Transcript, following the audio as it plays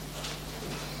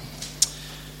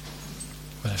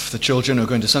Well, if the children are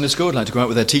going to Sunday school, I'd like to go out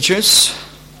with their teachers.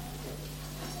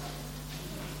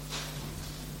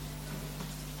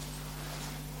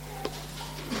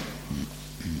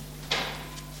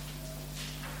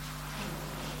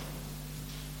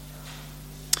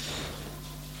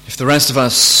 If the rest of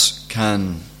us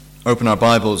can open our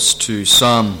Bibles to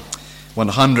Psalm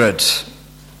 100.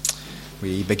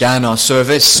 We began our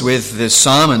service with this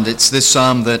psalm, and it's this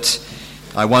psalm that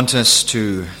I want us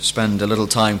to spend a little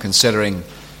time considering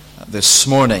this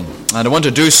morning. And I want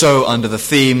to do so under the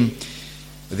theme,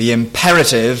 the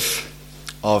imperative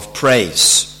of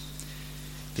praise.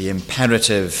 The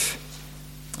imperative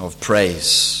of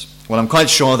praise. Well, I'm quite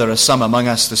sure there are some among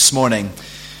us this morning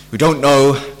who don't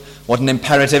know what an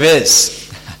imperative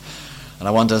is. And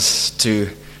I want us to,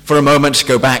 for a moment,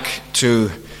 go back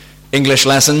to English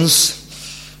lessons,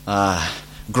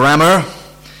 grammar.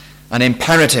 An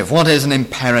imperative. What is an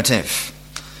imperative?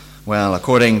 Well,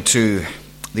 according to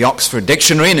the Oxford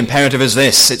Dictionary, an imperative is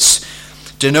this. It's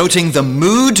denoting the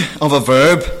mood of a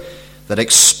verb that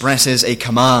expresses a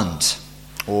command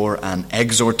or an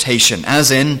exhortation,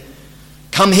 as in,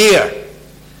 come here.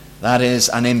 That is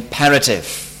an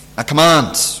imperative, a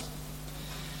command.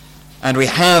 And we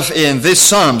have in this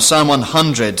psalm, Psalm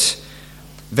 100,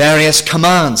 various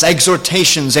commands,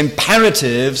 exhortations,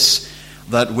 imperatives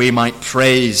that we might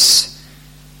praise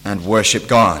and worship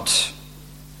God.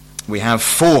 We have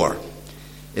 4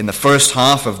 in the first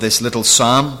half of this little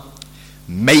psalm.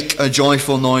 Make a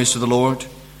joyful noise to the Lord.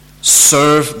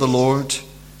 Serve the Lord.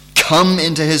 Come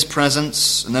into his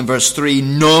presence. And then verse 3,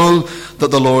 know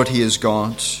that the Lord, he is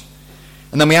God.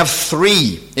 And then we have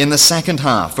 3 in the second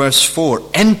half. Verse 4,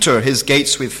 enter his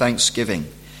gates with thanksgiving.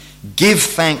 Give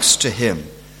thanks to him.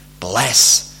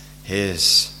 Bless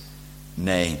his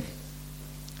name.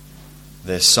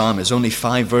 This psalm is only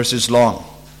 5 verses long,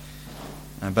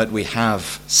 but we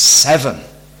have 7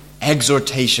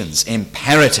 exhortations,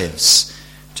 imperatives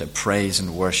to praise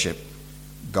and worship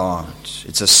God.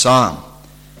 It's a psalm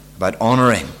about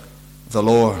honoring the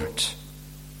Lord,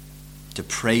 to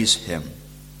praise him.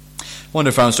 I wonder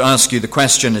if I was to ask you the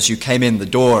question as you came in the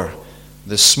door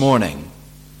this morning,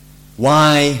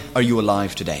 why are you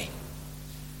alive today?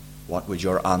 What would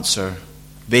your answer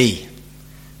be?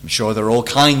 I'm sure there are all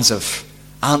kinds of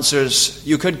answers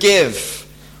you could give,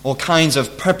 all kinds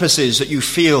of purposes that you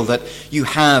feel that you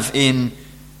have in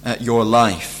your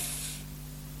life.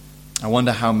 I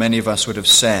wonder how many of us would have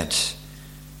said,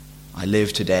 I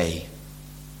live today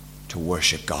to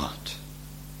worship God.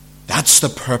 That's the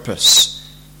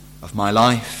purpose of my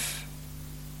life.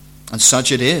 And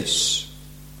such it is.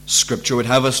 Scripture would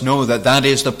have us know that that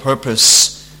is the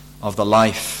purpose of the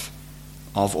life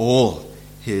of all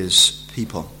his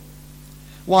people.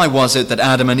 Why was it that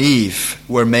Adam and Eve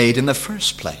were made in the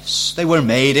first place? They were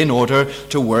made in order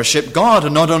to worship God,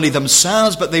 and not only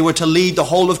themselves, but they were to lead the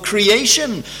whole of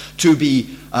creation to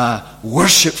be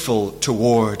worshipful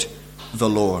toward the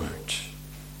Lord.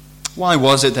 Why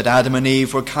was it that Adam and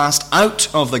Eve were cast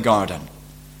out of the garden?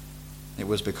 It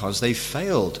was because they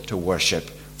failed to worship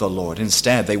the Lord.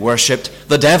 Instead, they worshipped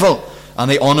the devil, and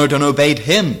they honored and obeyed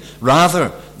him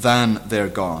rather than their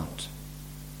God.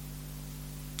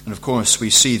 And of course,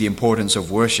 we see the importance of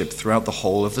worship throughout the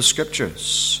whole of the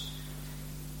Scriptures.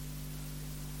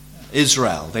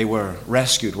 Israel, they were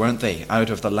rescued, weren't they,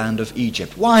 out of the land of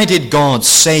Egypt. Why did God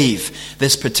save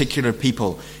this particular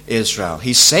people, Israel?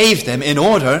 He saved them in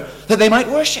order that they might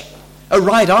worship.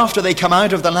 Right after they come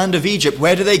out of the land of Egypt,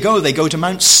 where do they go? They go to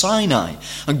Mount Sinai.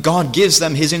 And God gives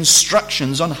them his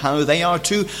instructions on how they are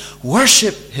to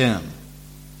worship him.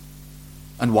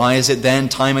 And why is it then,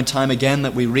 time and time again,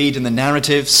 that we read in the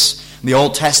narratives in the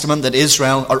Old Testament that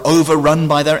Israel are overrun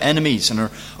by their enemies and are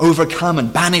overcome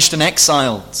and banished and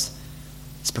exiled?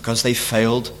 It's because they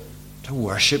failed to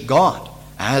worship God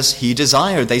as he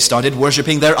desired. They started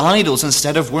worshiping their idols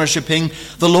instead of worshiping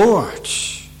the Lord.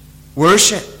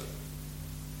 Worship.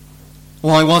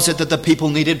 Why was it that the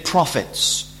people needed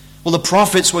prophets? Well, the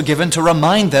prophets were given to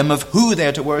remind them of who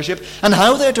they're to worship and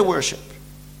how they're to worship.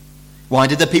 Why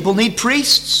did the people need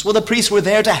priests? Well, the priests were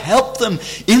there to help them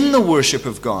in the worship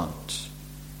of God.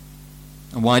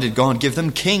 And why did God give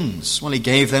them kings? Well, he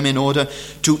gave them in order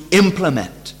to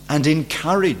implement and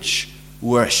encourage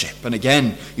worship. And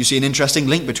again, you see an interesting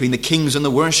link between the kings and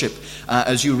the worship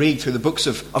as you read through the books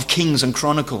of Kings and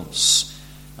Chronicles,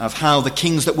 of how the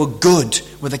kings that were good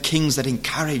were the kings that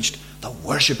encouraged the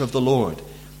worship of the Lord.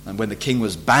 And when the king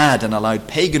was bad and allowed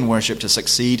pagan worship to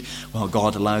succeed, well,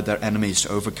 God allowed their enemies to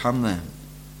overcome them.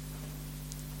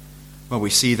 Well, we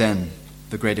see then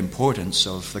the great importance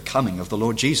of the coming of the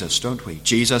Lord Jesus, don't we?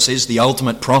 Jesus is the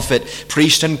ultimate prophet,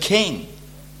 priest, and king.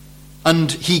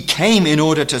 And he came in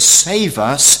order to save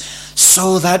us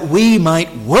so that we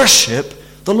might worship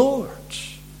the Lord.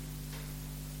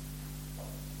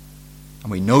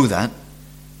 And we know that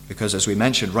because, as we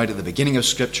mentioned right at the beginning of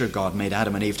Scripture, God made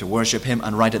Adam and Eve to worship him.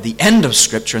 And right at the end of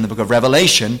Scripture, in the book of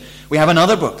Revelation, we have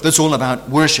another book that's all about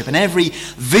worship. And every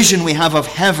vision we have of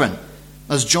heaven,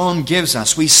 as John gives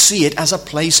us, we see it as a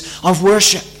place of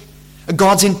worship.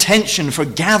 God's intention for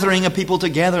gathering a people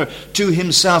together to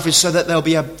himself is so that there'll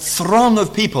be a throng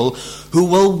of people who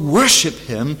will worship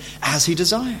him as he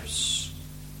desires.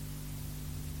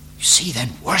 You see, then,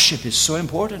 worship is so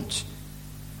important.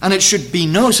 And it should be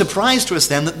no surprise to us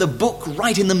then that the book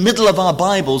right in the middle of our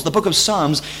Bibles, the book of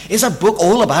Psalms, is a book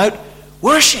all about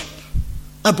worship.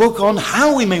 A book on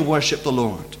how we may worship the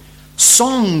Lord.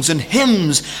 Songs and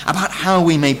hymns about how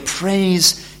we may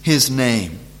praise his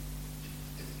name.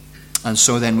 And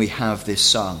so then we have this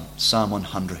psalm, Psalm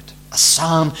 100. A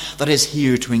psalm that is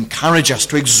here to encourage us,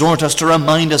 to exhort us, to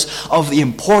remind us of the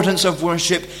importance of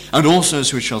worship, and also,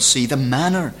 as we shall see, the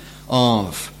manner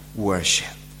of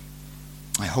worship.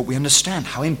 I hope we understand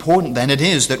how important then it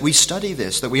is that we study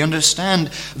this, that we understand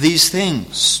these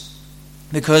things.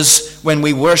 Because when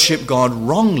we worship God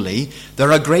wrongly,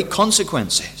 there are great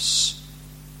consequences.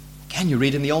 Again, you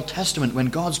read in the Old Testament, when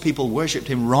God's people worshipped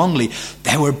him wrongly,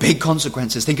 there were big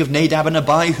consequences. Think of Nadab and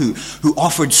Abihu, who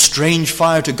offered strange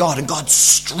fire to God, and God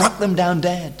struck them down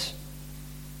dead.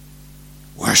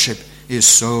 Worship is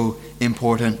so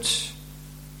important.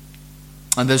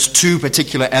 And there's two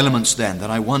particular elements then that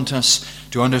I want us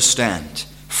to understand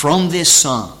from this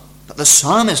psalm, that the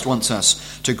psalmist wants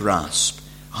us to grasp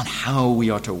on how we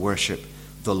are to worship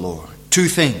the Lord. Two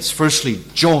things. Firstly,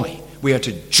 joy. We are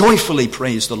to joyfully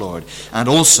praise the Lord, and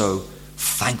also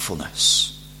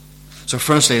thankfulness. So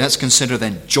firstly, let's consider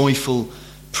then joyful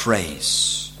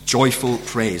praise. Joyful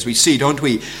praise. We see, don't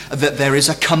we, that there is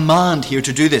a command here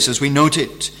to do this, as we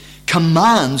noted.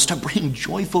 Commands to bring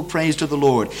joyful praise to the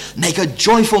Lord. Make a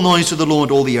joyful noise to the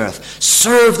Lord, all the earth.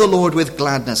 Serve the Lord with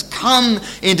gladness. Come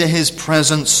into his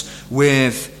presence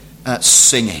with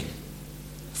singing.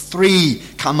 Three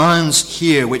commands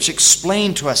here which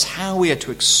explain to us how we are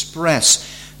to express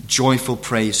joyful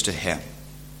praise to him.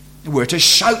 We're to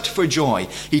shout for joy,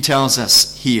 he tells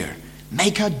us here.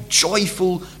 Make a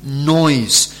joyful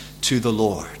noise to the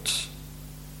Lord.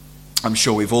 I'm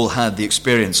sure we've all had the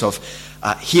experience of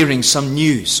hearing some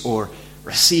news or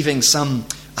receiving some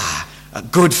a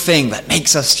good thing that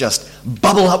makes us just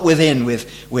bubble up within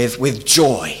with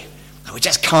joy. We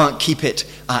just can't keep it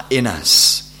in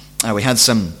us. We had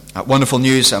some wonderful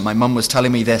news. My mum was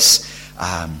telling me this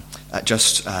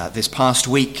just this past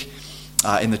week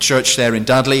in the church there in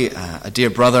Dudley. A dear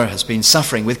brother has been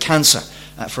suffering with cancer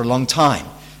for a long time,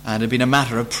 and it had been a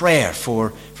matter of prayer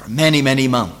for many, many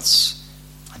months.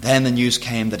 And then the news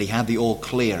came that he had the all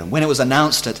clear. And when it was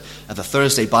announced at the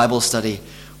Thursday Bible study,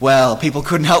 well, people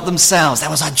couldn't help themselves. There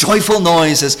was a joyful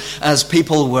noise as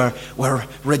people were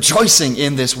rejoicing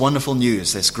in this wonderful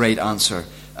news, this great answer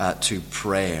to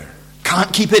prayer.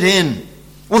 Can't keep it in.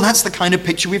 Well, that's the kind of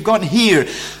picture we've got here.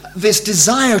 This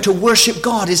desire to worship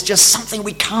God is just something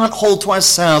we can't hold to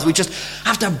ourselves. We just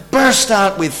have to burst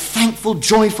out with thankful,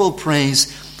 joyful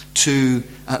praise to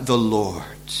the Lord.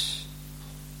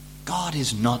 God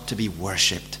is not to be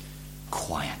worshipped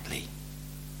quietly.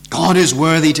 God is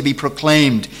worthy to be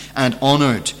proclaimed and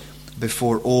honored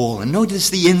before all. And notice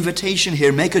the invitation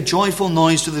here. Make a joyful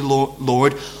noise to the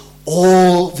Lord,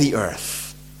 all the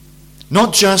earth.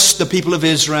 Not just the people of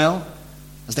Israel,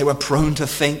 as they were prone to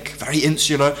think, very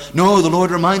insular. No, the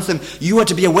Lord reminds them, you are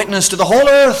to be a witness to the whole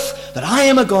earth that I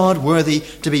am a God worthy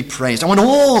to be praised. I want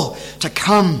all to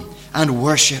come and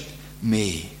worship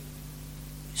me.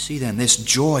 You see then, this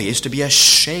joy is to be a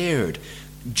shared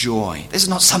joy. This is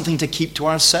not something to keep to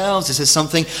ourselves. This is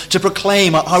something to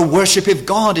proclaim. Our worship of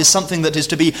God is something that is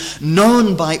to be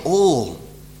known by all.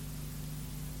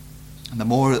 And the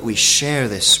more that we share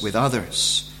this with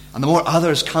others, and the more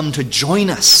others come to join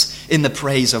us in the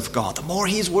praise of God, the more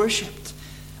he is worshipped,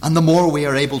 and the more we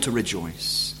are able to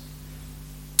rejoice.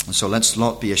 And so let's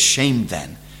not be ashamed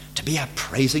then to be a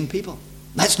praising people.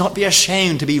 Let's not be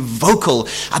ashamed to be vocal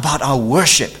about our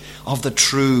worship of the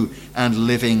true and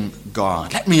living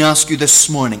God. Let me ask you this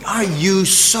morning, are you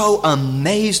so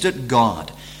amazed at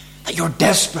God that you're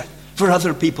desperate for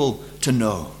other people to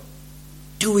know?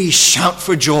 Do we shout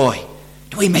for joy?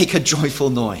 Do we make a joyful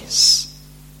noise?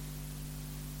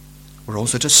 We're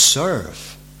also to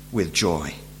serve with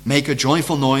joy. Make a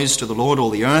joyful noise to the Lord, all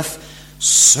the earth.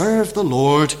 Serve the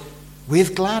Lord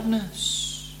with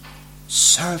gladness.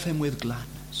 Serve him with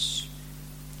gladness.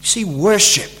 You see,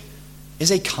 worship is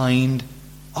a kind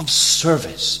of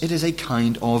service. It is a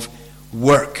kind of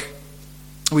work.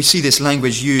 We see this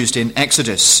language used in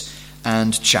Exodus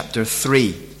and chapter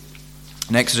 3.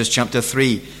 In Exodus chapter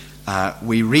 3,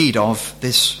 we read of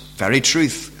this very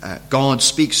truth. God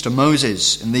speaks to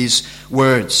Moses in these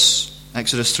words.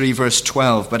 Exodus 3 verse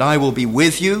 12, "But I will be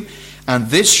with you, and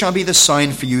this shall be the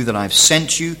sign for you that I've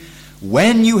sent you.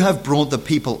 When you have brought the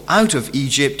people out of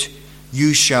Egypt,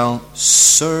 you shall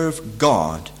serve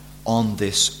God on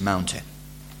this mountain."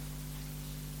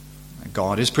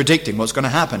 God is predicting what's going to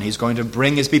happen. He's going to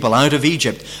bring his people out of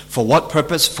Egypt. For what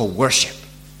purpose? For worship.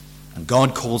 And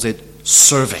God calls it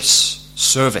service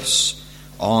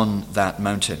on that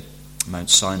mountain, Mount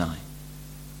Sinai.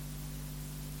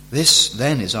 This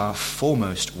then is our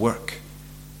foremost work,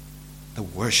 the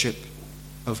worship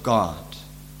of God.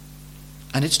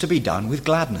 And it's to be done with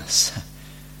gladness.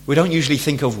 We don't usually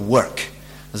think of work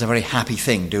as a very happy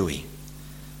thing, do we?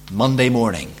 Monday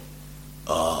morning,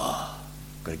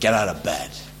 got to get out of bed,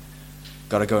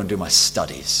 got to go and do my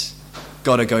studies,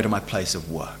 got to go to my place of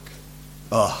work.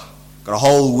 Got a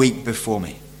whole week before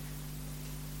me.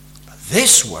 But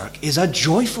this work is a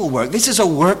joyful work. This is a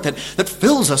work that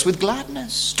fills us with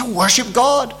gladness, to worship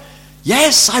God.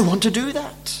 Yes, I want to do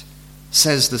that,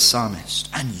 says the psalmist,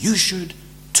 and you should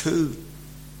too.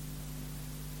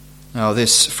 Now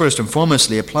this first and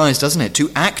foremostly applies, doesn't it,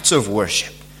 to acts of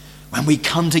worship. When we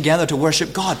come together to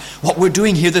worship God, what we're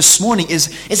doing here this morning is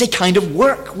a kind of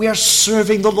work. We are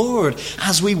serving the Lord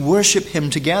as we worship him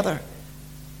together.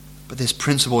 But this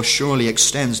principle surely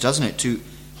extends, doesn't it, to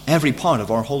every part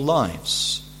of our whole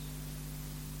lives.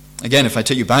 Again, if I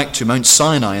take you back to Mount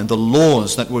Sinai and the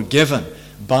laws that were given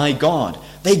by God,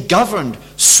 they governed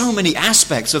so many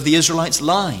aspects of the Israelites'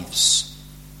 lives.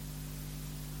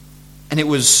 And it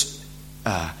was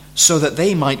so that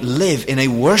they might live in a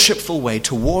worshipful way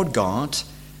toward God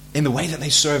in the way that they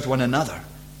served one another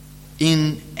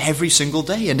in every single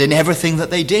day and in everything that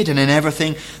they did and in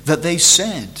everything that they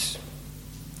said.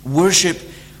 Worship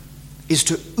is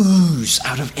to ooze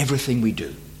out of everything we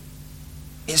do.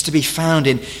 It's to be found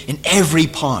in every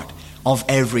part of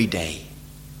every day.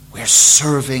 We're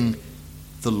serving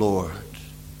the Lord.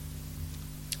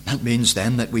 That means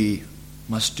then that we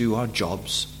must do our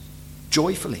jobs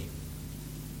joyfully.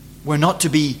 We're not to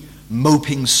be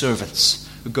moping servants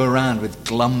who go around with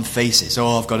glum faces.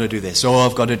 I've got to do this.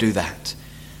 I've got to do that.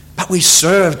 But we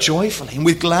serve joyfully and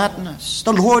with gladness.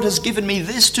 The Lord has given me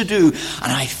this to do,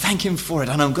 and I thank him for it,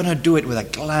 and I'm going to do it with a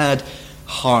glad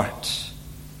heart.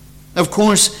 Of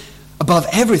course, above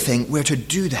everything, we're to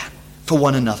do that for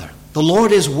one another. The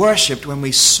Lord is worshipped when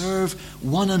we serve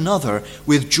one another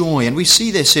with joy. And we see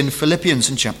this in Philippians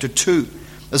in chapter 2,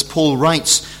 as Paul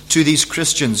writes to these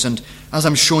Christians. And as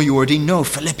I'm sure you already know,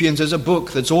 Philippians is a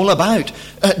book that's all about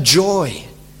joy.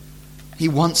 He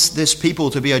wants this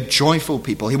people to be a joyful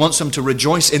people. He wants them to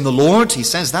rejoice in the Lord. He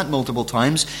says that multiple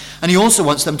times. And he also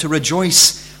wants them to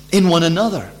rejoice in one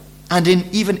another and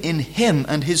even in him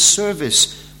and his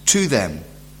service to them.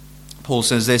 Paul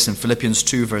says this in Philippians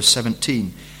 2 verse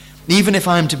 17. "Even if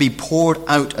I am to be poured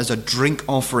out as a drink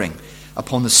offering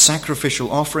upon the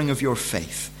sacrificial offering of your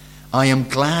faith, I am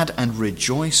glad and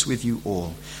rejoice with you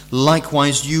all.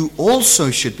 Likewise, you also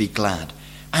should be glad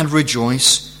and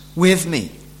rejoice with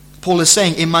me." Paul is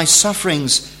saying, in my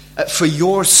sufferings for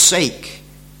your sake,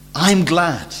 I'm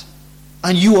glad.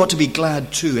 And you ought to be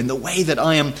glad too in the way that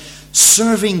I am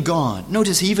serving God.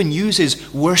 Notice he even uses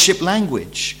worship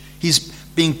language. He's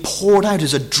being poured out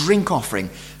as a drink offering,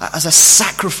 as a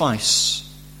sacrifice.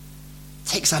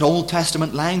 Takes that Old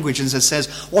Testament language and says,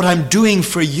 what I'm doing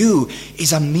for you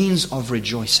is a means of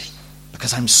rejoicing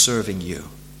because I'm serving you.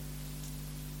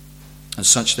 And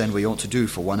such then we ought to do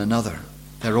for one another.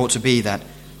 There ought to be that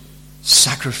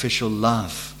sacrificial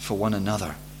love for one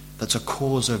another that's a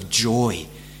cause of joy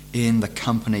in the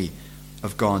company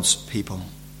of God's people.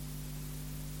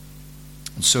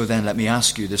 And so then let me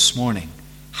ask you this morning,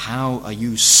 how are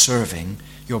you serving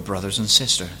your brothers and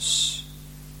sisters?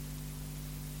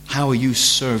 How are you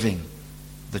serving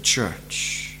the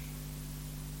church?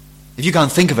 If you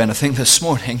can't think of anything this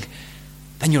morning,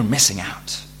 then you're missing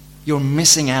out. You're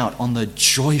missing out on the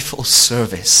joyful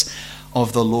service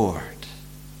of the Lord.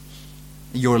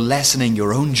 You're lessening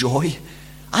your own joy,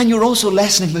 and you're also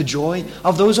lessening the joy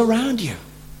of those around you.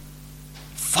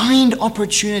 Find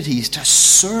opportunities to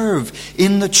serve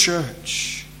in the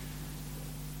church.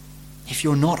 If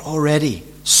you're not already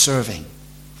serving,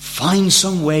 find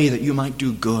some way that you might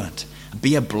do good and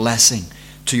be a blessing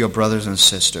to your brothers and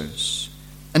sisters.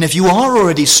 And if you are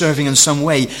already serving in some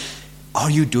way, are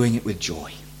you doing it with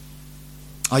joy?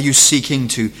 Are you seeking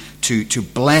to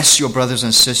bless your brothers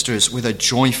and sisters with a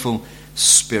joyful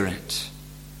spirit?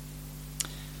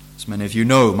 As many of you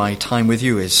know, my time with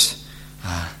you is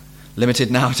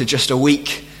limited now to just a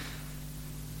week.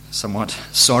 Somewhat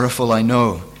sorrowful, I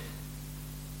know.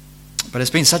 But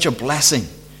it's been such a blessing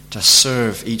to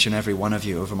serve each and every one of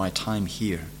you over my time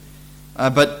here.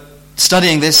 But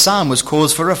studying this psalm was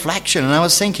cause for reflection, and I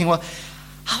was thinking, well,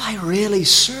 have I really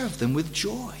served them with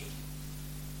joy?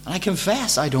 And I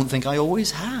confess, I don't think I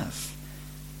always have.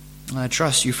 And I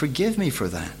trust you forgive me for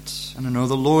that, and I know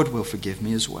the Lord will forgive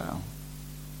me as well.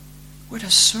 We're to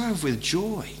serve with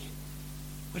joy.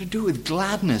 We're to do it with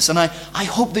gladness, and I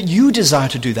hope that you desire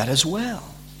to do that as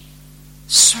well.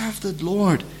 Serve the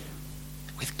Lord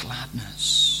with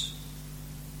gladness.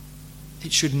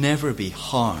 It should never be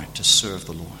hard to serve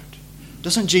the Lord.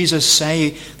 Doesn't Jesus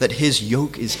say that his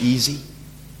yoke is easy,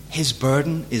 his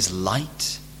burden is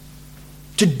light?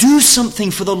 To do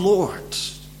something for the Lord,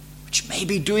 which may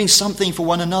be doing something for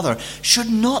one another, should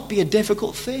not be a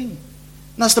difficult thing.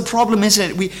 And that's the problem,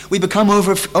 isn't it? We become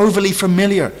overly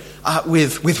familiar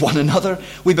with one another.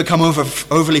 We become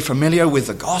overly familiar with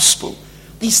the gospel.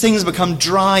 These things become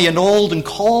dry and old and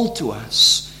cold to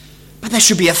us. But there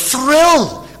should be a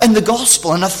thrill in the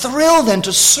gospel, and a thrill then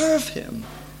to serve him.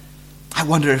 I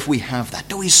wonder if we have that.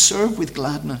 Do we serve with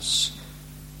gladness?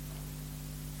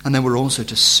 And then we're also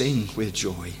to sing with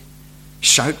joy,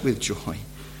 shout with joy.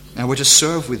 Now we're to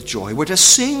serve with joy. We're to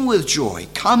sing with joy.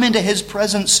 Come into his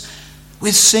presence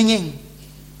with singing.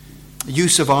 The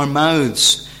use of our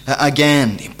mouths.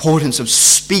 Again, the importance of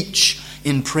speech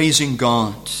in praising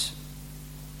God.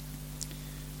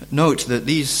 But note that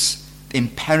these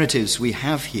imperatives we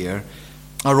have here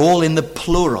are all in the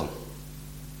plural.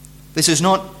 This is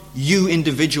not you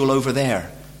individual over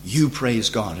there. You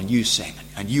praise God and you sing,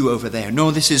 and you over there.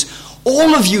 No, this is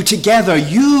all of you together.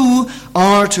 You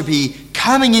are to be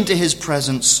coming into his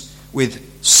presence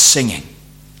with singing.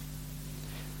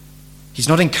 He's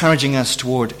not encouraging us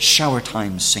toward shower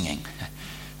time singing.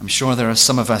 I'm sure there are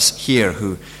some of us here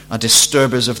who are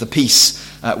disturbers of the peace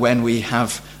when we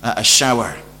have a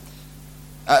shower.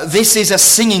 This is a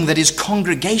singing that is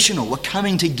congregational. We're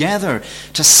coming together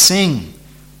to sing,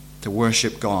 to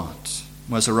worship God.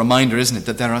 Well, it's a reminder, isn't it,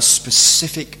 that there are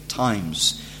specific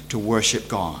times to worship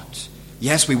God.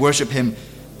 Yes, we worship him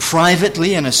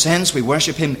privately in a sense. We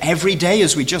worship him every day,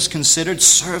 as we just considered,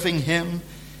 serving him.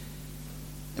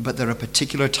 But there are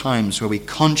particular times where we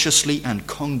consciously and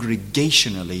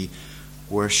congregationally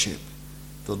worship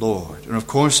the Lord. And of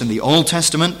course, in the Old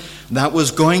Testament, that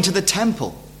was going to the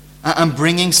temple and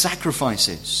bringing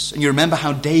sacrifices. And you remember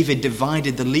how David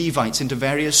divided the Levites into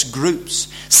various groups,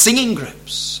 singing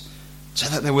groups, so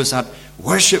that there was that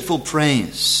worshipful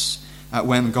praise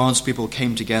when God's people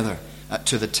came together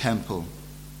to the temple.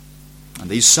 And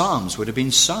these psalms would have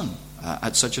been sung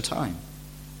at such a time.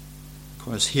 Of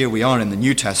course, here we are in the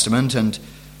New Testament, and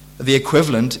the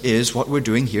equivalent is what we're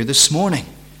doing here this morning.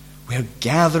 We're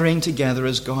gathering together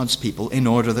as God's people in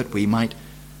order that we might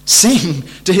sing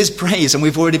to his praise. And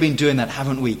we've already been doing that,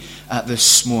 haven't we,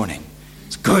 this morning.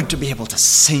 It's good to be able to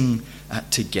sing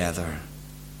together.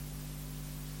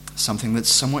 Something that's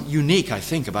somewhat unique, I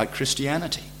think, about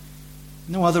Christianity.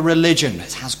 No other religion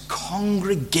has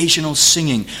congregational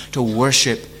singing to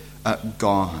worship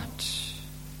God.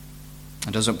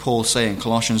 And doesn't Paul say in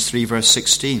Colossians 3 verse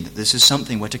 16 that this is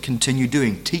something we're to continue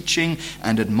doing, teaching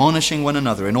and admonishing one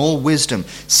another in all wisdom,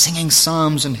 singing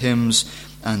psalms and hymns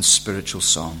and spiritual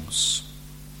songs.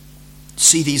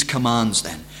 See these commands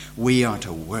then. We are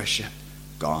to worship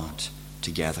God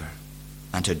together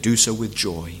and to do so with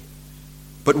joy.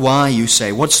 But why, you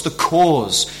say? What's the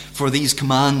cause for these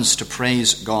commands to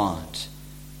praise God?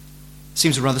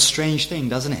 Seems a rather strange thing,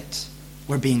 doesn't it?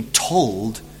 We're being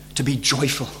told to be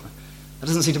joyful. That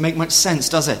doesn't seem to make much sense,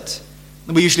 does it?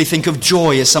 We usually think of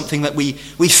joy as something that we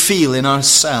feel in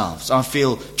ourselves. I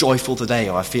feel joyful today,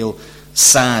 or I feel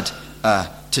sad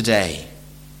today.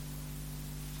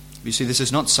 You see, this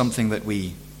is not something that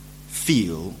we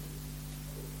feel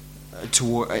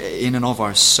in and of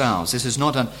ourselves. This is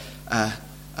not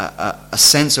a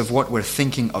sense of what we're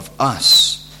thinking of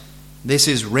us. This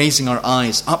is raising our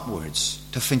eyes upwards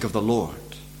to think of the Lord.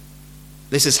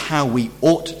 This is how we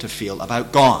ought to feel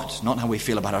about God, not how we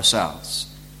feel about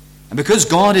ourselves. And because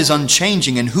God is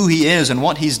unchanging in who he is and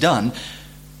what he's done,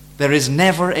 there is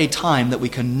never a time that we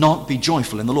cannot be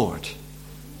joyful in the Lord.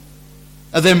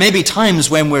 There may be times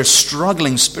when we're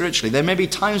struggling spiritually. There may be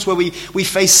times where we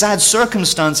face sad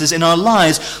circumstances in our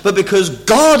lives, but because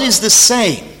God is the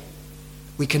same,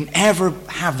 we can ever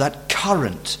have that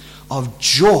current of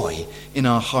joy in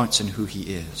our hearts in who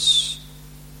he is.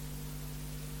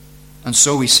 And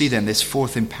so we see then this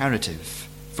fourth imperative,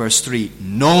 verse 3,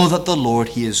 know that the Lord,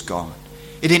 he is God.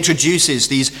 it introduces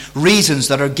these reasons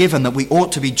that are given that we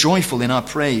ought to be joyful in our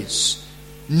praise.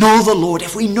 Know the Lord.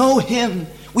 If we know him,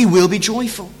 we will be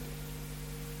joyful.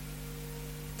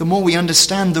 The more we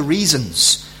understand the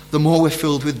reasons, the more we're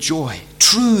filled with joy.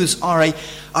 Truths are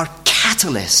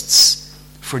catalysts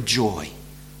for joy.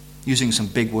 Using some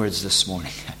big words this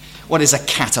morning. What is a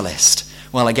catalyst?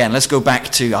 Well, again, let's go back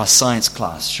to our science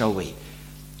class, shall we?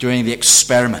 During the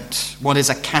experiment. What is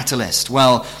a catalyst?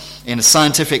 Well, in a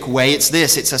scientific way, it's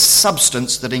this. It's a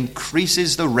substance that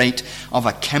increases the rate of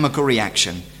a chemical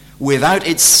reaction without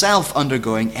itself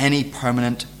undergoing any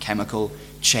permanent chemical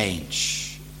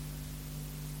change.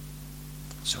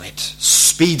 So it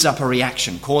speeds up a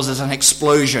reaction, causes an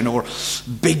explosion or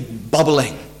big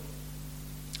bubbling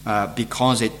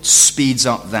because it speeds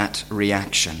up that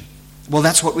reaction. Well,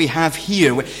 that's what we have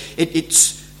here.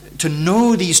 It's to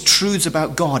know these truths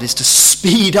about God is to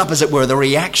speed up, as it were, the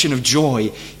reaction of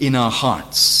joy in our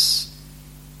hearts.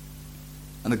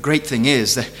 And the great thing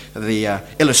is that the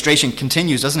illustration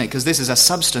continues, doesn't it? Because this is a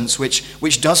substance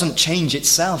which doesn't change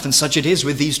itself, and such it is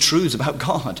with these truths about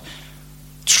God.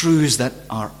 Truths that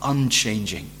are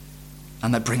unchanging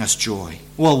and that bring us joy.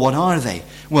 Well, what are they?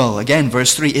 Well, again,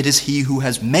 verse 3, it is he who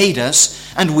has made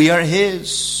us, and we are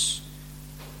his.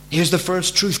 Here's the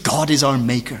first truth. God is our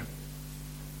maker.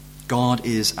 God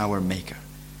is our maker.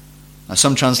 Now,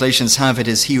 some translations have it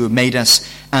is he who made us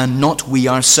and not we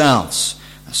ourselves.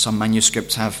 Some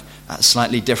manuscripts have a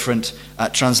slightly different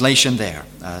translation there,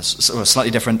 or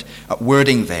slightly different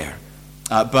wording there.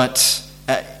 But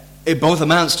it both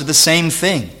amounts to the same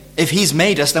thing. If he's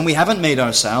made us, then we haven't made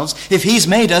ourselves. If he's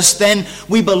made us, then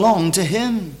we belong to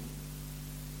him.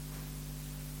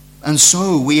 And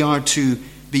so we are to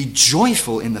be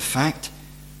joyful in the fact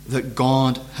that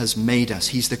God has made us.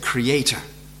 He's the creator.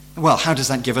 Well, how does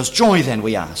that give us joy then,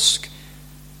 we ask?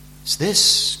 It's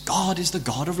this: God is the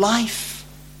God of life.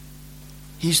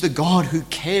 He's the God who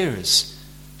cares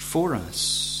for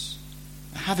us.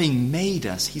 Having made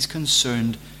us, he's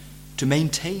concerned to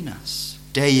maintain us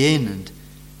day in and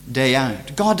day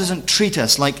out. God doesn't treat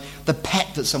us like the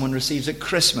pet that someone receives at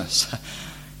Christmas.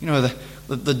 You know,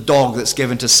 the dog that's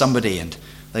given to somebody and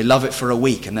they love it for a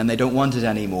week and then they don't want it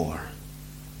anymore.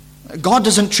 God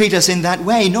doesn't treat us in that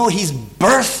way. No, he's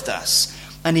birthed us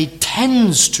and he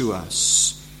tends to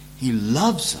us. He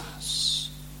loves us.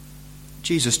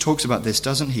 Jesus talks about this,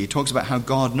 doesn't he? He talks about how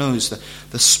God knows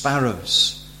the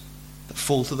sparrows that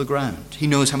fall to the ground. He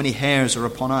knows how many hairs are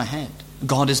upon our head.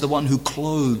 God is the one who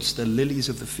clothes the lilies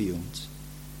of the fields.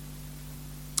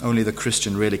 Only the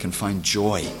Christian really can find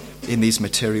joy in these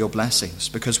material blessings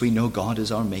because we know God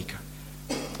is our maker.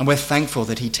 And we're thankful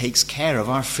that he takes care of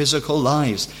our physical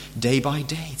lives day by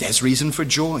day. There's reason for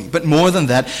joy. But more than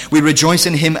that, we rejoice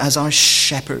in him as our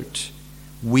shepherd.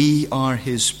 We are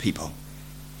his people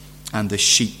and the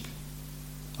sheep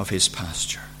of his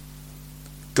pasture.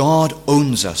 God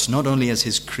owns us not only as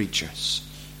his creatures,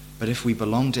 but if we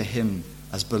belong to him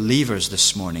as believers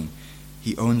this morning,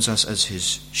 he owns us as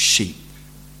his sheep.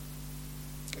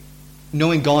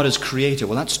 Knowing God as creator,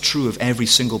 well, that's true of every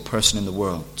single person in the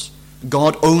world.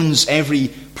 God owns every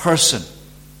person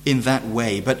in that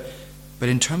way. But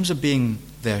in terms of being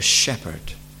their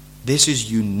shepherd, this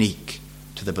is unique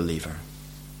to the believer.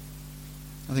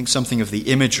 I think something of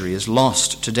the imagery is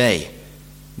lost today.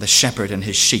 The shepherd and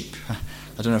his sheep.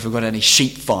 I don't know if we've got any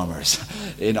sheep farmers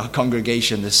in our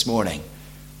congregation this morning.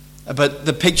 But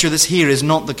the picture that's here is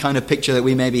not the kind of picture that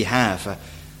we maybe have.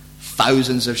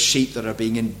 Thousands of sheep that are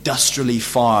being industrially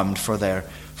farmed for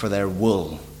their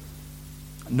wool.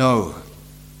 No,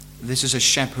 this is a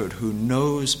shepherd who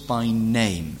knows by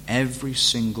name every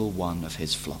single one of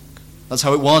his flock. That's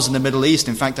how it was in the Middle East.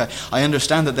 In fact, I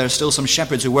understand that there are still some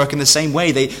shepherds who work in the same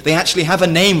way. They actually have a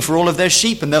name for all of their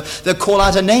sheep, and they'll call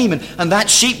out a name, and that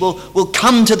sheep will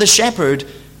come to the shepherd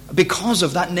because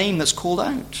of that name that's called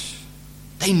out.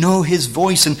 They know his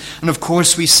voice, and of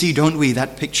course we see, don't we,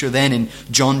 that picture then in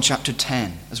John chapter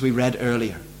 10, as we read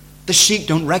earlier. The sheep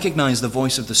don't recognize the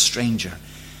voice of the stranger,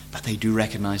 but they do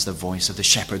recognize the voice of the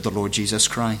shepherd, the Lord Jesus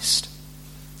Christ.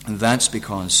 And that's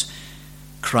because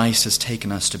Christ has taken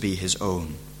us to be his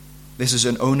own. This is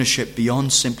an ownership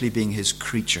beyond simply being his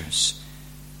creatures.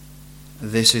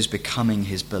 This is becoming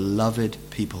his beloved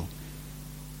people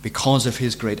because of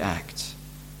his great act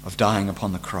of dying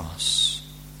upon the cross.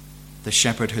 The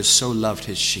shepherd has so loved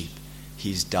his sheep,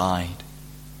 he's died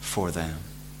for them.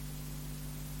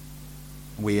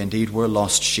 We indeed were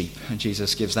lost sheep. And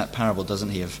Jesus gives that parable, doesn't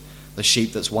he, of the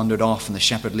sheep that's wandered off, and the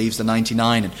shepherd leaves the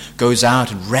 99 and goes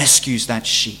out and rescues that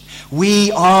sheep.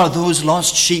 We are those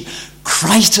lost sheep.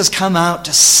 Christ has come out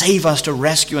to save us, to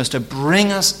rescue us, to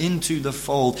bring us into the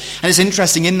fold. And it's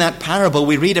interesting, in that parable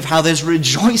we read of how there's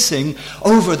rejoicing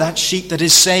over that sheep that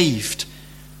is saved.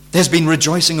 There's been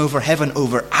rejoicing over heaven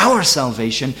over our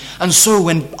salvation. And so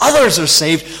when others are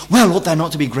saved, well, ought there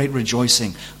not to be great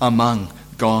rejoicing among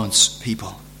God's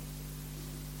people?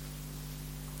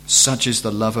 Such is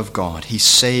the love of God. He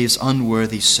saves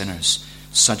unworthy sinners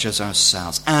such as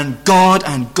ourselves. And God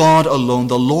alone,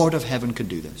 the Lord of heaven, could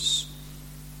do this.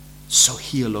 So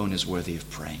he alone is worthy of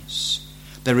praise.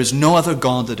 There is no other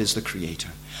God that is the Creator.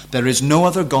 There is no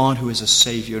other God who is a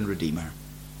Savior and Redeemer.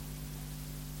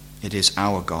 It is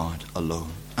our God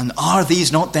alone. And are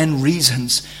these not then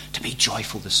reasons to be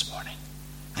joyful this morning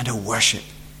and to worship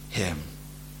him?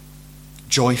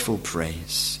 Joyful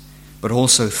praise, but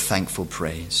also thankful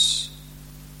praise.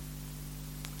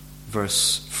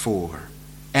 Verse 4.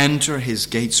 Enter his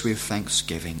gates with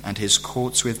thanksgiving and his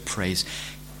courts with praise.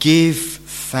 Give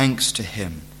thanks to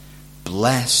him.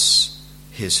 Bless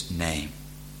his name.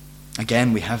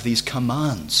 Again, we have these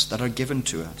commands that are given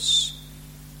to us.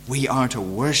 We are to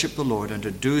worship the Lord and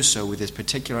to do so with this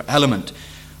particular element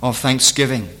of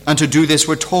thanksgiving. And to do this,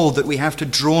 we're told that we have to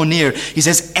draw near. He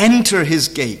says, enter his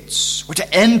gates. We're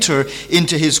to enter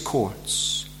into his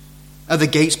courts. The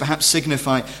gates perhaps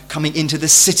signify coming into the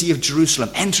city of Jerusalem.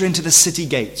 Enter into the city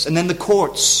gates. And then the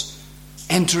courts.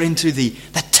 Enter into the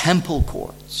temple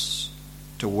courts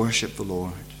to worship the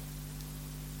Lord.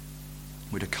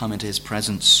 We're to come into his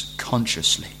presence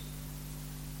consciously.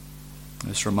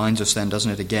 This reminds us then,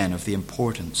 doesn't it, again, of the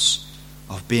importance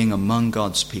of being among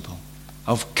God's people,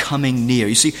 of coming near.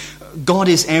 You see, God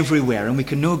is everywhere, and we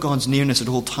can know God's nearness at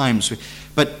all times.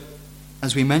 But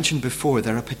as we mentioned before,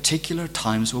 there are particular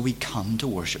times where we come to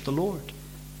worship the Lord.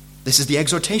 This is the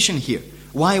exhortation here.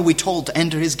 Why are we told to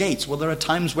enter his gates? Well, there are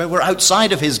times where we're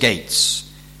outside of his gates.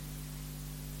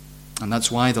 And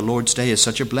that's why the Lord's Day is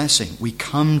such a blessing. We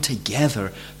come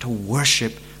together to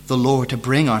worship the Lord, to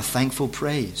bring our thankful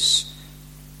praise.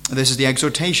 This is the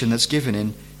exhortation that's given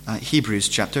in Hebrews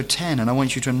chapter 10. And I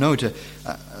want you to note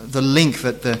the link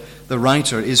that the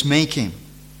writer is making.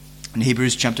 In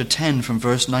Hebrews chapter 10 from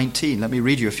verse 19. Let me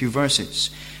read you a few verses.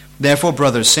 Therefore,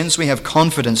 brothers, since we have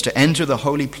confidence to enter the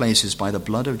holy places by the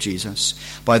blood of Jesus,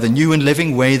 by the new and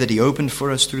living way that he opened for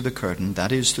us through the curtain,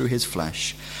 that is, through his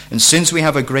flesh, and since we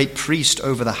have a great priest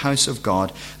over the house of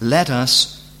God, let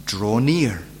us draw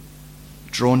near.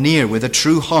 Draw near with a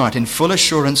true heart in full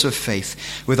assurance of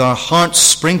faith, with our hearts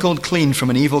sprinkled clean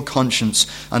from an evil conscience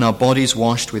and our bodies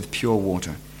washed with pure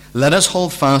water. Let us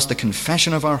hold fast the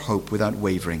confession of our hope without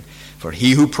wavering, for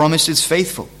he who promised is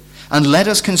faithful. And let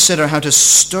us consider how to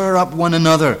stir up one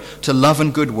another to love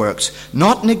and good works,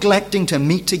 not neglecting to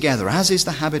meet together, as is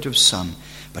the habit of some,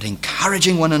 but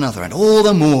encouraging one another, and all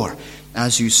the more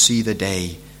as you see the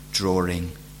day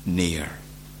drawing near.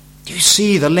 Do you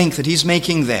see the link that he's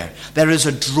making there? There is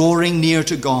a drawing near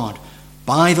to God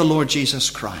by the Lord Jesus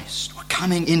Christ. We're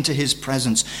coming into his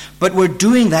presence, but we're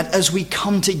doing that as we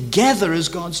come together as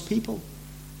God's people,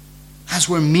 as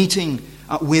we're meeting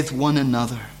with one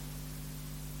another.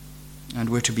 And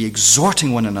we're to be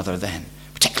exhorting one another then,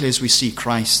 particularly as we see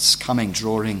Christ's coming,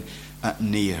 drawing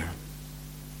near.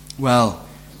 Well,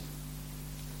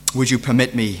 would you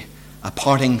permit me a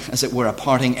parting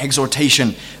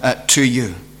exhortation to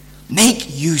you?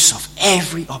 Make use of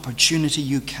every opportunity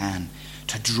you can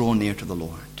to draw near to the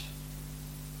Lord.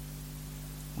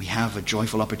 We have a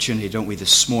joyful opportunity, don't we,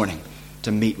 this morning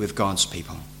to meet with God's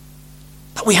people.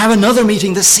 But we have another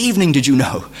meeting this evening, did you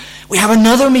know? We have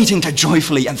another meeting to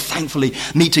joyfully and thankfully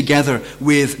meet together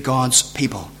with God's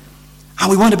people.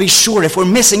 And we want to be sure if we're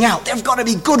missing out, there have got to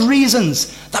be good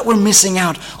reasons that we're missing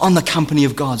out on the company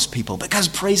of God's people, because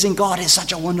praising God is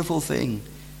such a wonderful thing.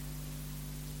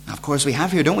 Now, of course, we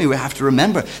have here, don't we? We have to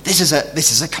remember, this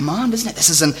is a command, isn't it? This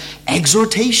is an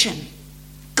exhortation.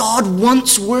 God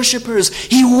wants worshipers.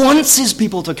 He wants his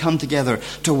people to come together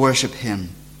to worship him.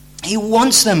 He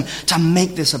wants them to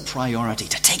make this a priority,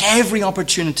 to take every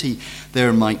opportunity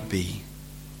there might be.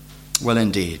 Well,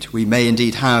 indeed, we may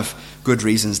indeed have good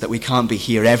reasons that we can't be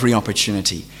here every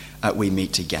opportunity we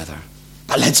meet together.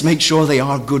 But let's make sure they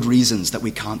are good reasons that we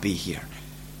can't be here.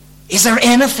 Is there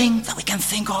anything that we can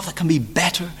think of that can be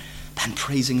better than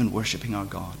praising and worshiping our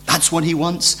God? That's what he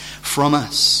wants from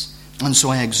us. And so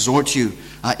I exhort you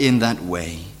in that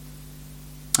way.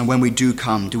 And when we do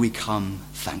we come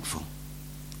thankful?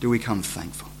 Do we come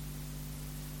thankful?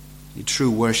 The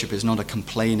true worship is not a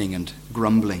complaining and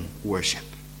grumbling worship.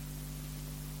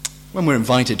 When we're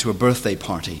invited to a birthday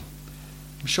party,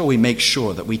 I'm sure we make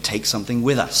sure that we take something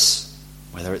with us,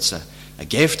 whether it's a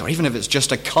gift or even if it's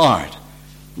just a card.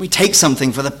 We take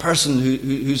something for the person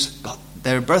who's got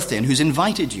their birthday and who's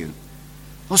invited you.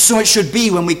 Well, so it should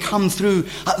be when we come through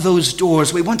at those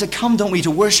doors. We want to come, don't we,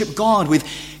 to worship God with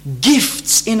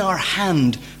gifts in our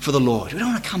hand for the Lord. We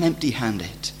don't want to come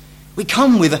empty-handed. We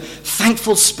come with a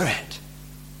thankful spirit,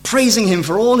 praising him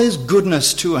for all his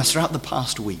goodness to us throughout the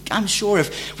past week. I'm sure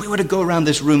if we were to go around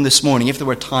this room this morning, if there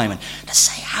were time, and to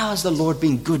say, how has the Lord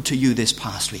been good to you this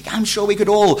past week? I'm sure we could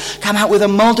all come out with a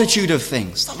multitude of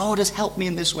things. The Lord has helped me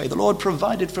in this way. The Lord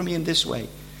provided for me in this way.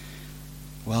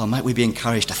 Well, might we be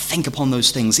encouraged to think upon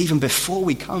those things even before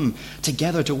we come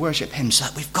together to worship him, so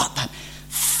that we've got that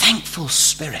thankful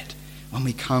spirit when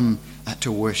we come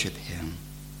to worship him.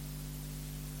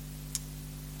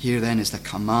 Here then is the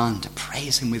command to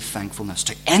praise him with thankfulness,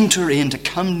 to enter in, to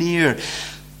come near.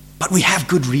 But we have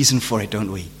good reason for it,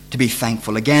 don't we? To be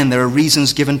thankful. Again, there are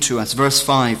reasons given to us. Verse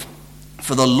 5,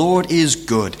 for the Lord is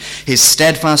good. His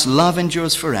steadfast love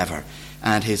endures forever,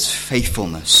 and his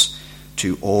faithfulness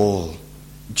to all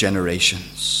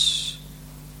generations.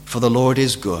 For the Lord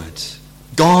is good.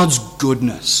 God's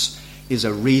goodness is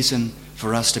a reason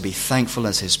for us to be thankful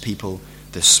as his people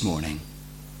this morning.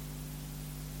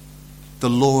 The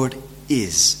Lord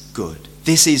is good.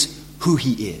 This is who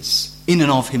he is, in and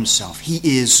of himself. He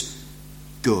is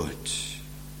good.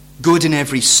 Good in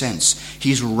every sense.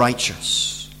 He's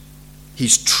righteous.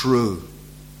 He's true.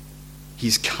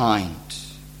 He's kind.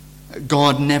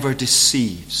 God never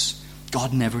deceives.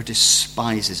 God never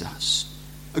despises us.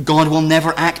 God will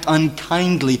never act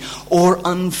unkindly or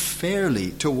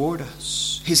unfairly toward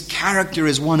us. His character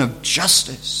is one of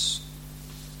justice.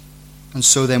 And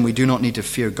so then we do not need to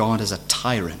fear God as a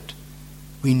tyrant.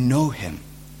 We know him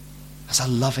as a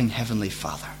loving heavenly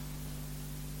Father.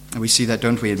 And we see that,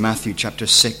 don't we, in Matthew chapter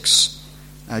 6.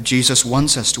 Jesus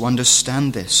wants us to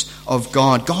understand this of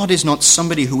God. God is not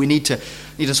somebody who we need to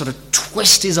sort of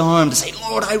twist his arm to say,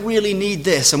 Lord, I really need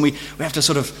this. And we have to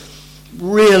sort of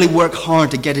really work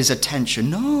hard to get his attention.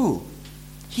 No.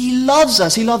 He loves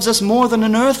us. He loves us more than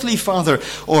an earthly father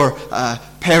or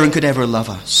parent could ever love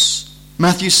us.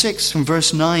 Matthew 6 from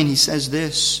verse 9, he says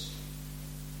this.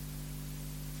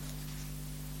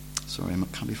 Sorry,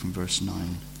 it can't be from verse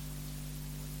 9.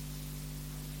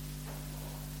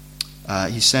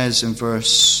 He says in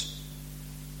verse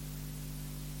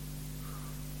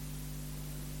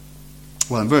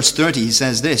 30, he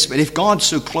says this, but if God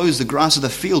so clothes the grass of the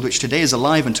field, which today is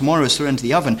alive and tomorrow is thrown into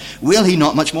the oven, will he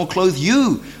not much more clothe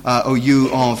you, O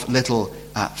you of little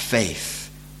faith?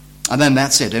 And then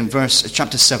that's it, in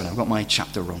chapter 7, I've got my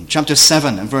chapter wrong. Chapter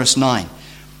 7 and verse 9.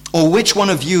 Or which one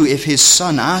of you, if his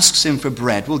son asks him for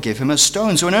bread, will give him a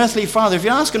stone? So an earthly father, if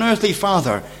you ask an earthly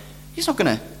father, he's not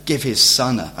going to give his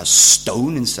son a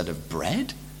stone instead of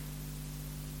bread.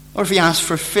 Or if he asks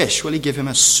for fish, will he give him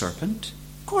a serpent?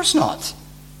 Of course not.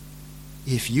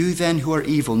 If you then who are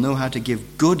evil know how to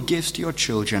give good gifts to your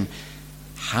children,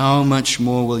 how much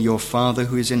more will your Father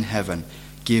who is in heaven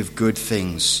give good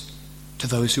things to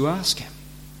those who ask him?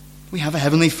 We have a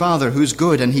heavenly Father who's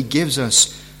good, and he gives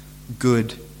us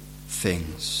good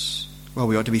things. Well,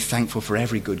 we ought to be thankful for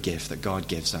every good gift that God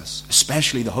gives us,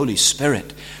 especially the Holy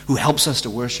Spirit, who helps us to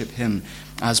worship him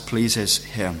as pleases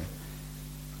him.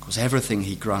 Because everything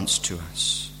he grants to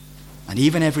us, and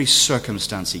even every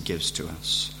circumstance he gives to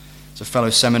us. There's a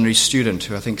fellow seminary student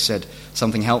who I think said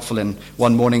something helpful in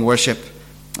one morning worship.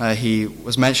 He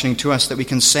was mentioning to us that we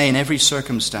can say in every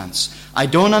circumstance, I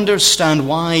don't understand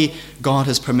why God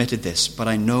has permitted this, but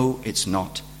I know it's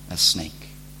not a snake.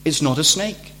 It's not a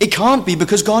snake. It can't be,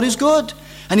 because God is good,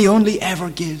 and he only ever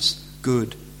gives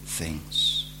good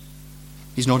things.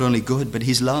 He's not only good, but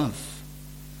he's love.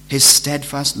 His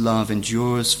steadfast love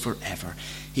endures forever.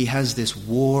 He has this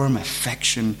warm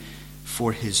affection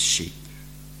for his sheep.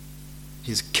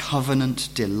 His covenant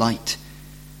delight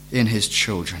in his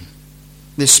children.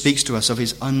 This speaks to us of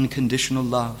his unconditional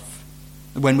love.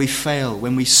 When we fail,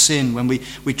 when we sin, when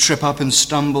we trip up and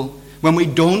stumble, when we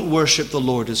don't worship the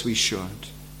Lord as we should.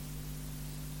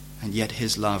 And yet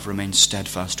his love remains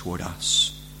steadfast toward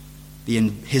us.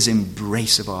 His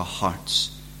embrace of our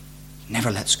hearts never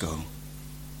lets go.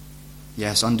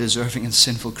 Yes, undeserving and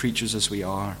sinful creatures as we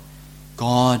are,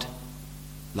 God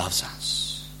loves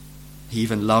us. He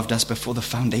even loved us before the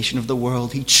foundation of the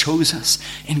world. He chose us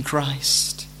in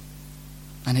Christ.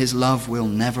 And his love will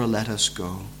never let us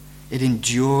go. It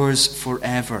endures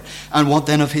forever. And what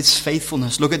then of his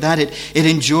faithfulness? Look at that. It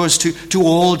endures to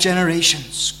all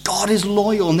generations. God is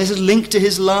loyal, and this is linked to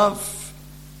his love.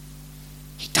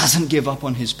 He doesn't give up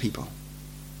on his people.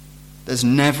 There's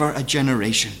never a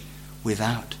generation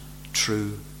without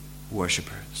true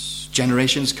worshippers.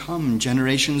 Generations come,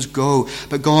 generations go,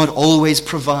 but God always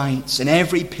provides, in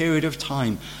every period of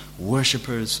time,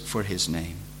 worshippers for his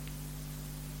name.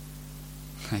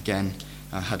 Again,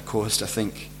 I had cause to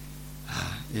think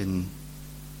in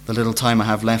the little time I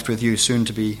have left with you, soon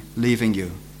to be leaving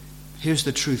you. Here's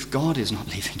the truth: God is not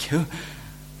leaving you.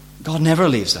 God never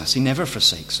leaves us. He never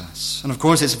forsakes us. And of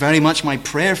course, it's very much my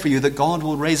prayer for you that God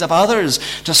will raise up others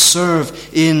to serve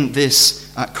in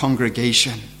this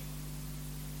congregation.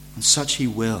 And such he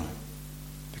will,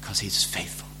 because he's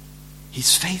faithful.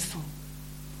 He's faithful.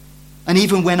 And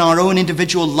even when our own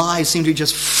individual lives seem to be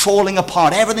just falling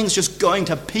apart, everything's just going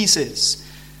to pieces,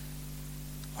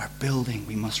 we're building,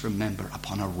 we must remember,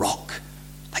 upon a rock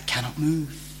that cannot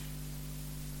move.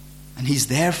 And he's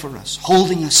there for us,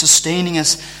 holding us, sustaining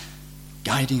us,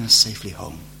 guiding us safely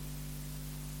home.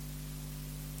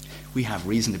 We have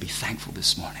reason to be thankful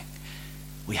this morning.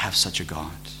 We have such a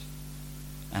God.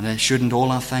 And shouldn't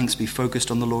all our thanks be focused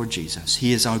on the Lord Jesus?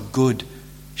 He is our good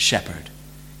shepherd.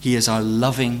 He is our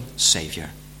loving Savior.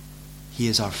 He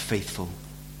is our faithful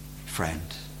friend.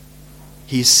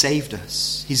 He's saved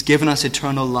us. He's given us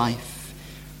eternal life.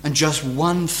 And just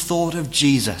one thought of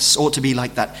Jesus ought to be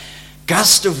like that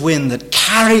gust of wind that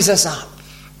carries us up.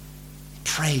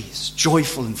 Praise,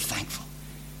 joyful and thankful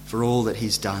for all that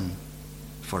he's done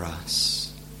for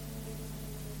us.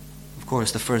 Of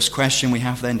course, the first question we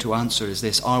have then to answer is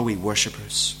this: are we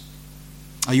worshippers?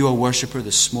 Are you a worshipper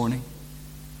this morning?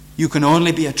 You can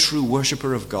only be a true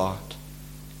worshipper of God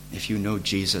if you know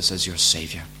Jesus as your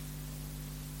Savior.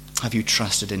 Have you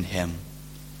trusted in him?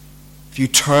 If you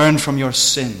turn from your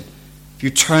sin, if you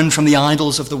turn from the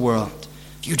idols of the world,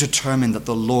 if you determine that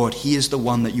the Lord, he is the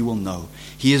one that you will know,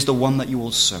 he is the one that you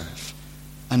will serve,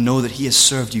 and know that he has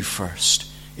served you first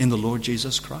in the Lord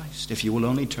Jesus Christ, if you will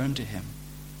only turn to him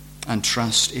and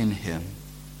trust in him.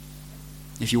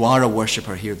 If you are a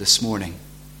worshipper here this morning,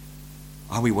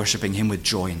 are we worshiping him with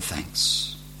joy and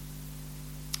thanks?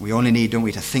 We only need, don't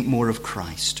we, to think more of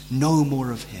Christ, know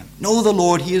more of him, know the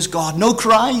Lord, he is God, know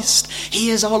Christ, he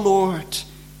is our Lord.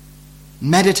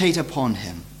 Meditate upon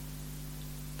him,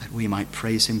 that we might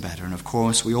praise him better. And of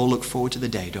course, we all look forward to the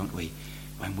day, don't we,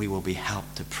 when we will be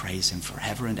helped to praise him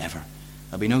forever and ever.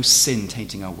 There'll be no sin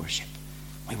tainting our worship.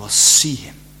 We will see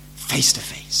him face to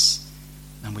face,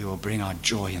 and we will bring our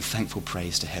joy and thankful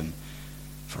praise to him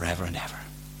forever and ever.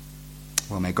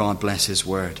 Well, may God bless his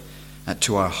word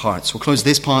to our hearts. We'll close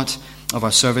this part of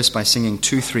our service by singing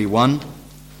 231,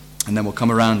 and then we'll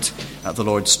come around at the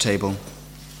Lord's table.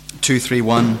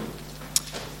 231.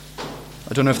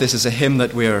 I don't know if this is a hymn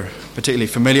that we're particularly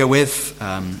familiar with.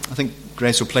 I think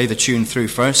Grace will play the tune through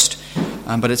first,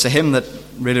 but it's a hymn that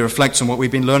really reflects on what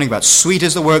we've been learning about. Sweet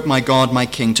is the work, my God, my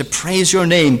King, to praise your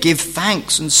name, give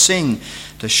thanks and sing,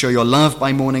 to show your love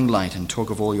by morning light and talk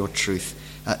of all your truth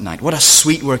at night. What a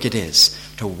sweet work it is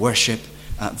to worship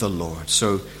the Lord.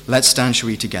 So let's stand, shall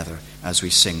we, together as we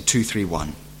sing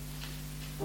 231.